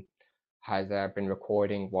has been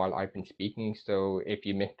recording while I've been speaking. So if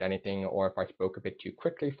you missed anything or if I spoke a bit too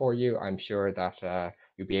quickly for you, I'm sure that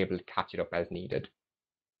you'll be able to catch it up as needed.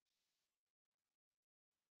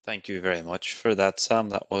 Thank you very much for that, Sam.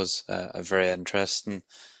 That was a very interesting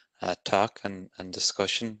talk and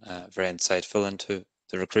discussion, very insightful into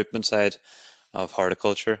the recruitment side of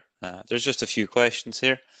horticulture. There's just a few questions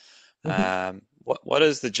here. What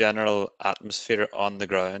is the general atmosphere on the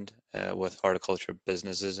ground with horticulture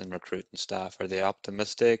businesses and recruiting staff? Are they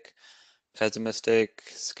optimistic, pessimistic,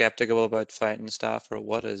 skeptical about finding staff, or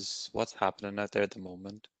what's happening out there at the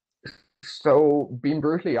moment? So, being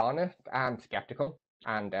brutally honest, I'm skeptical,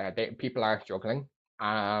 and people are struggling.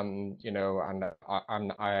 And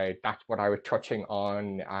that's what I was touching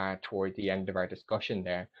on toward the end of our discussion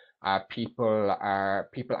there. People are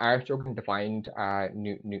struggling to find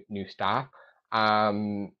new staff.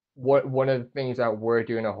 One of the things that we're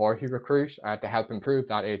doing at HortiRecruit to help improve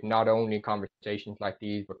that is not only conversations like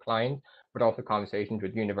these with clients, but also conversations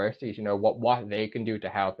with universities. What they can do to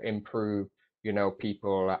help improve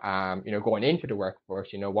people going into the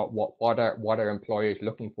workforce. What are employers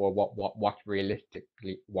looking for, what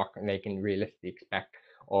they can realistically expect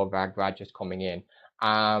of graduates coming in.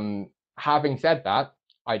 Having said that,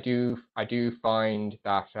 I do find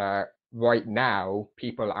that right now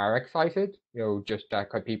people are excited, just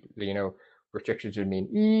because people, restrictions are being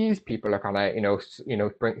eased, people are kind of,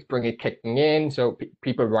 spring is kicking in, so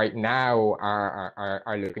people right now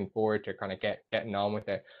are looking forward to kind of getting on with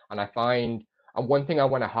it. And I find, and one thing I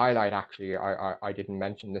want to highlight, actually, I didn't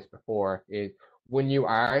mention this before, is when you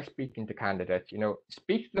are speaking to candidates,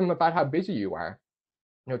 speak to them about how busy you are.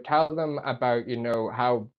 Tell them about,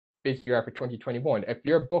 how busy you are for 2021. If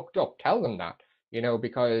you're booked up, tell them that,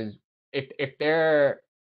 because if they're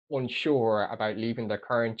unsure about leaving their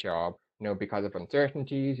current job, because of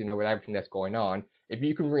uncertainties, with everything that's going on, if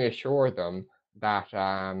you can reassure them that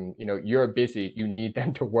you're busy, you need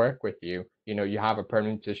them to work with you, you have a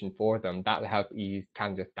permanent position for them, that'll help ease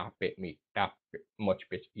candidates that much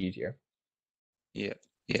bit easier. Yeah,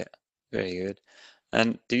 yeah, very good.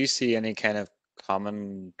 And do you see any kind of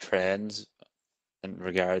common trends in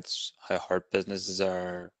regards how hard businesses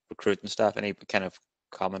are recruiting staff? Any kind of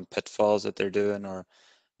common pitfalls that they're doing, or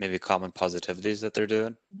maybe common positivities that they're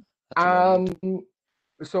doing at the moment? Um,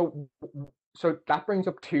 so so that brings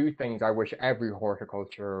up two things I wish every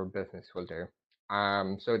horticulture business will do.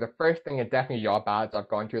 So the first thing is definitely job ads. I've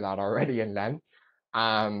gone through that already in length.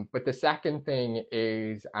 But the second thing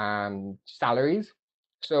is salaries.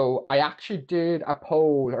 So I actually did a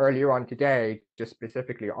poll earlier on today, just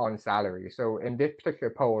specifically on salary. So in this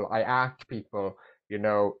particular poll, I asked people,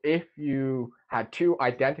 if you had two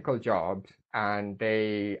identical jobs and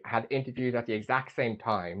they had interviews at the exact same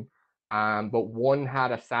time, but one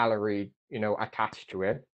had a salary, attached to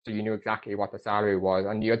it, so you knew exactly what the salary was,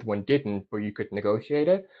 and the other one didn't, but you could negotiate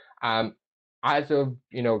it. As of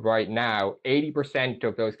right now, 80%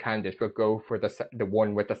 of those candidates would go for the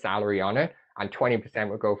one with the salary on it, and 20%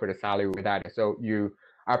 would go for the salary without it. So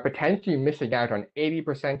are potentially missing out on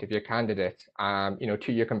 80% of your candidates,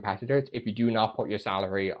 to your competitors if you do not put your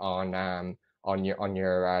salary on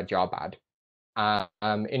your job ad.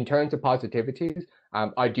 In terms of positivities,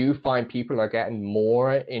 I do find people are getting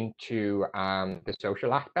more into the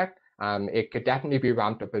social aspect. It could definitely be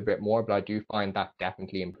ramped up a bit more, but I do find that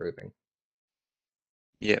definitely improving.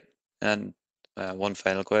 Yeah. And one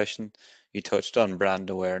final question. You touched on brand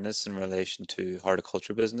awareness in relation to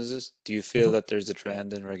horticulture businesses. Do you feel Mhm. that there's a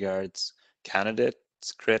trend in regards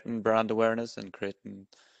candidates creating brand awareness and creating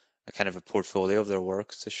a kind of a portfolio of their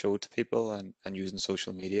works to show to people and using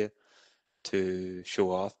social media to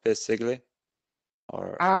show off basically?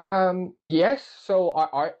 Or Yes. So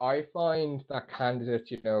I find that candidates,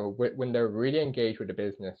 when they're really engaged with the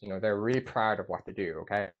business, they're really proud of what they do.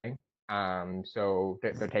 Okay. So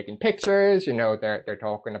they're taking pictures, they're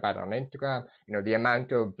talking about it on Instagram. The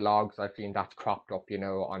amount of blogs I've seen that's cropped up,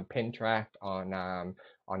 on Pinterest, on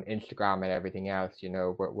Instagram and everything else,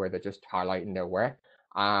 where they're just highlighting their work.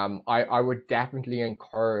 I would definitely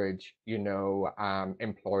encourage,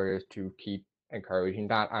 employers to keep encouraging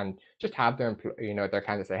that and just have them, they're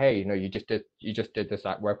kind of say, hey, you just did this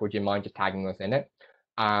at work. Would you mind just tagging us in it?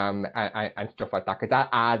 And stuff like that, because that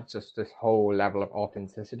adds just this whole level of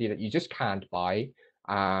authenticity that you just can't buy,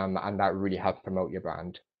 and that really helps promote your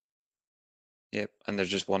brand. yep, and there's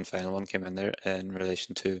just one final one came in there in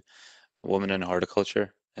relation to women in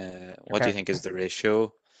horticulture. What do you Okay. think is the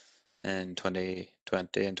ratio in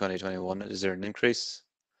 2020 and 2021? Is there an increase?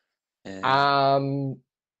 Um, Um,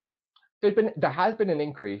 there has been an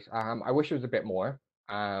increase. I wish it was a bit more.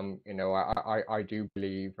 I do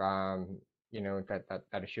believe that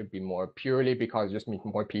it should be more purely because it just means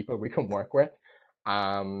more people we can work with.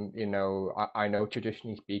 I know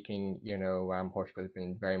traditionally speaking, Portugal has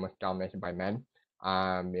been very much dominated by men.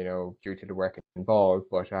 Due to the work involved,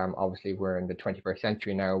 but obviously we're in the 21st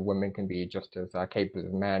century now. Women can be just as capable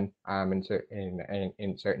as men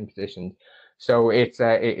in certain positions. So it's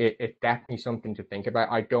definitely something to think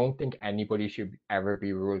about. I don't think anybody should ever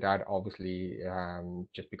be ruled out, obviously,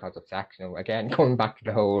 just because of sex. Again, going back to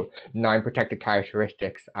the whole nine protected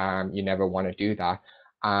characteristics, you never want to do that.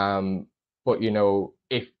 Um, but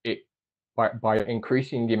if it by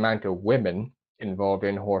increasing the amount of women involved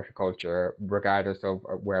in horticulture, regardless of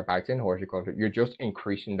whereabouts in horticulture, you're just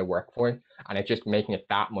increasing the workforce, and it's just making it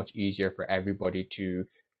that much easier for everybody to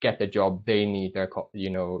get the job they need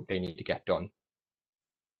to get done.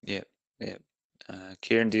 yeah, yeah.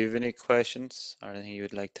 Kieran, do you have any questions or anything you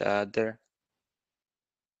would like to add there?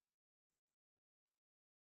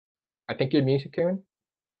 I think you're music, Kieran.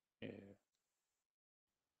 Yeah.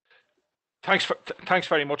 Thanks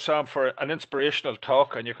very much, Sam, for an inspirational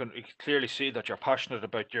talk, and you can clearly see that you're passionate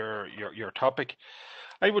about your topic.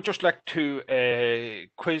 I would just like to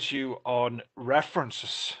quiz you on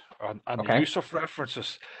references and the Okay. use of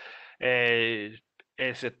references. Is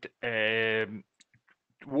it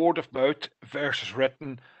word of mouth versus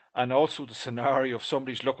written, and also the scenario of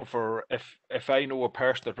somebody's looking for, if I know a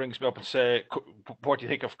person that rings me up and say, what do you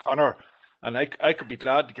think of Connor? And I could be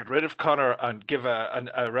glad to get rid of Connor and give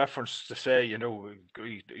a reference to say,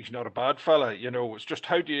 he's not a bad fella. It's just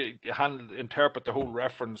how do you interpret the whole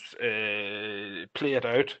reference, play it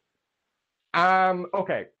out?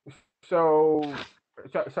 Okay. So,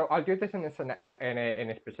 so I'll do this in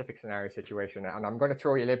a specific scenario situation, and I'm going to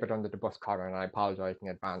throw you a little bit under the bus, Connor, and I apologize in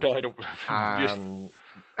advance. No, I don't. Yes. Um,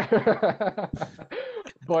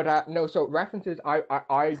 but no. So references,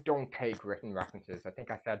 I don't take written references. I think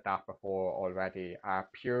I said that before already.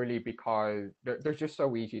 Purely because they're just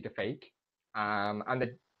so easy to fake, and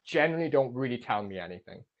they generally don't really tell me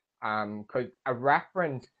anything. Because a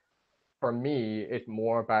reference for me is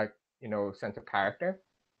more about sense of character.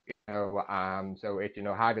 So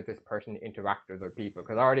how does this person interact with other people?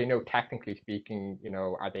 Because I already know, technically speaking,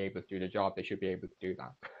 are they able to do the job? They should be able to do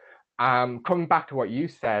that. Coming back to what you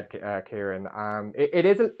said, Kieran,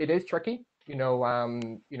 it is tricky.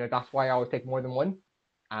 That's why I always take more than one.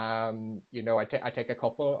 I take a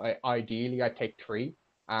couple. Ideally, I take three.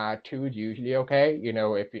 Two is usually okay.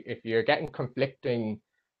 If you're getting conflicting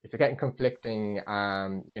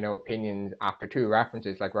opinions after two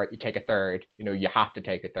references, like, right, you take a third. You have to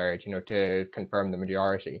take a third. To confirm the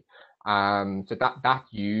majority. So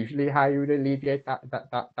that's usually how you would alleviate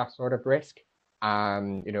that sort of risk.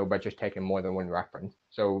 By just taking more than one reference.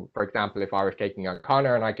 So, for example, if I was taking on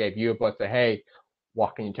Connor and I gave you a buzz, say, hey,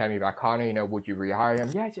 what can you tell me about Connor? Would you rehire him?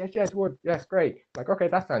 Yes, yes, yes, would. Yes, great. Like, okay,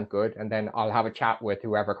 that sounds good. And then I'll have a chat with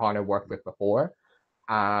whoever Connor worked with before,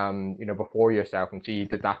 before yourself, and see,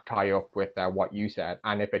 does that tie up with what you said?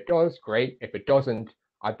 And if it does, great. If it doesn't,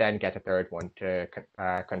 I'd then get a third one to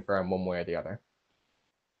confirm one way or the other.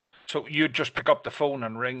 So you just pick up the phone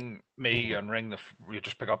and ring me and you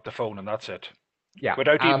just pick up the phone and that's it. Yeah.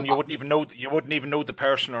 Without even you wouldn't even know the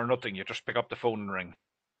person or nothing. You just pick up the phone and ring.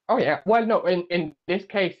 Oh yeah. Well, no. In this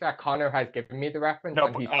case, Connor has given me the reference, No,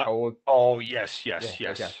 and but, he's told. oh yes. Yeah.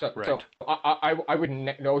 So, Right. I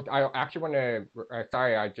wouldn't know. I actually want to.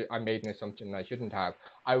 Sorry, I made an assumption I shouldn't have.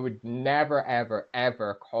 I would never,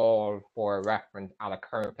 ever call for a reference at a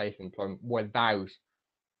current place of employment without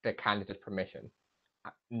the candidate's permission.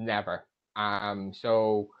 Never.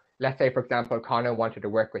 So let's say, for example, Connor wanted to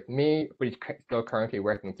work with me, but he's still currently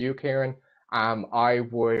working with you, Kieran.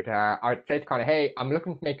 I'd say to Connor, hey, I'm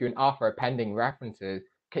looking to make you an offer pending references.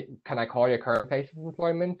 Can I call your current place of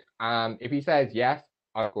employment? If he says yes,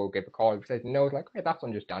 I'll go give a call. If he says no, it's like, okay, that's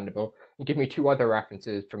understandable. You give me 2 other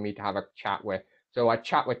references for me to have a chat with. So I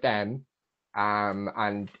chat with them,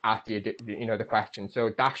 and ask you, the question. So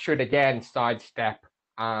that should again sidestep,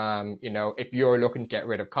 if you're looking to get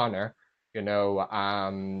rid of Connor,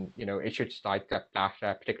 it should sidestep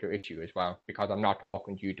that particular issue as well, because I'm not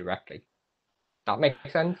talking to you directly. That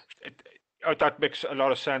makes sense? That makes a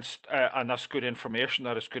lot of sense, and that's good information.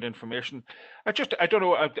 That is good information. I don't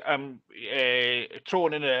know. I'm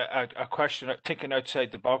throwing in a question, thinking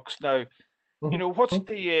outside the box now. What's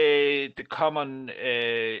the common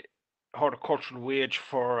horticultural wage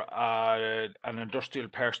for an industrial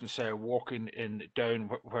person, say, working down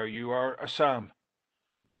where you are, Sam?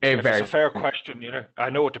 If it's a fair question, I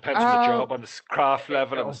know it depends on the job, on the craft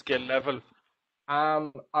level, and the skill level.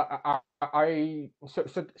 So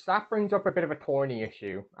that brings up a bit of a thorny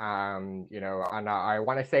issue, and I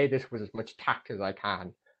want to say this with as much tact as I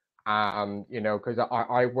can, because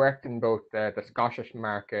I worked in both the Scottish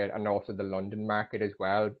market and also the London market as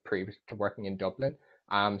well, previous to working in Dublin.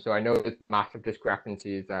 So I know there's massive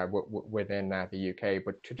discrepancies within the UK,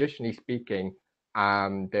 but traditionally speaking,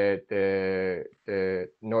 the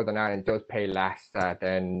Northern Ireland does pay less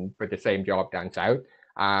than for the same job down south.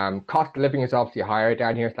 Cost of living is obviously higher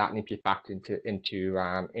down here, so that needs to be factored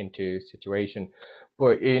into situation.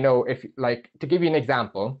 But if, like, to give you an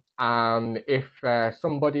example, if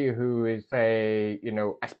somebody who is a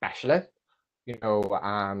specialist,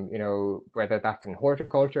 whether that's in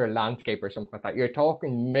horticulture, landscape, or something like that, you're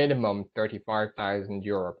talking minimum 35,000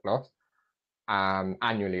 euro plus,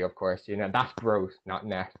 annually, of course. That's gross, not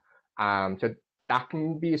net. So that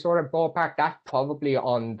can be sort of ballpark. That's probably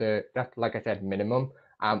that's, like I said, minimum.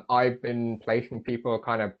 I've been placing people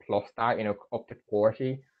kind of plus that, up to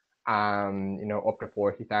 40, up to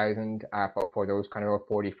 40,000, for those kind of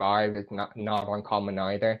 45 is not uncommon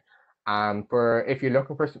either. For if you're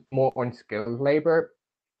looking for more unskilled labor,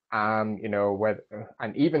 and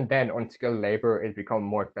even then unskilled labor is becoming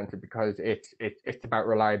more expensive because it's about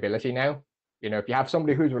reliability now. If you have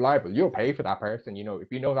somebody who's reliable, you'll pay for that person.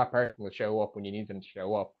 If you know that person will show up when you need them to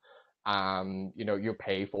show up, you'll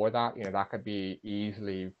pay for that. That could be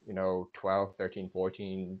easily 12, 13,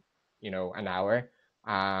 14, an hour,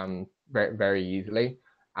 very, very easily.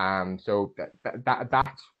 So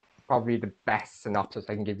that's probably the best synopsis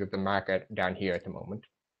I can give you of the market down here at the moment.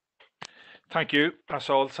 Thank you. That's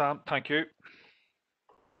all, Sam. Thank you.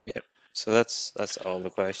 Yep. So that's all the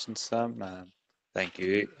questions, Sam. Thank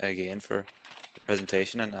you again for the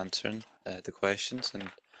presentation and answering the questions. And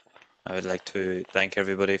I would like to thank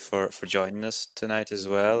everybody for joining us tonight as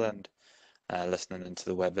well, and listening into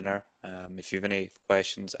the webinar. If you have any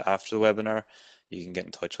questions after the webinar, you can get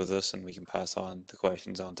in touch with us and we can pass on the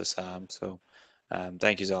questions on to Sam. So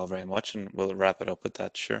thank you all very much, and we'll wrap it up with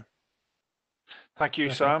that, sure. Thank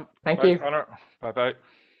you, Sam. Thank you. Connor. Bye-bye.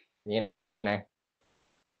 Yeah.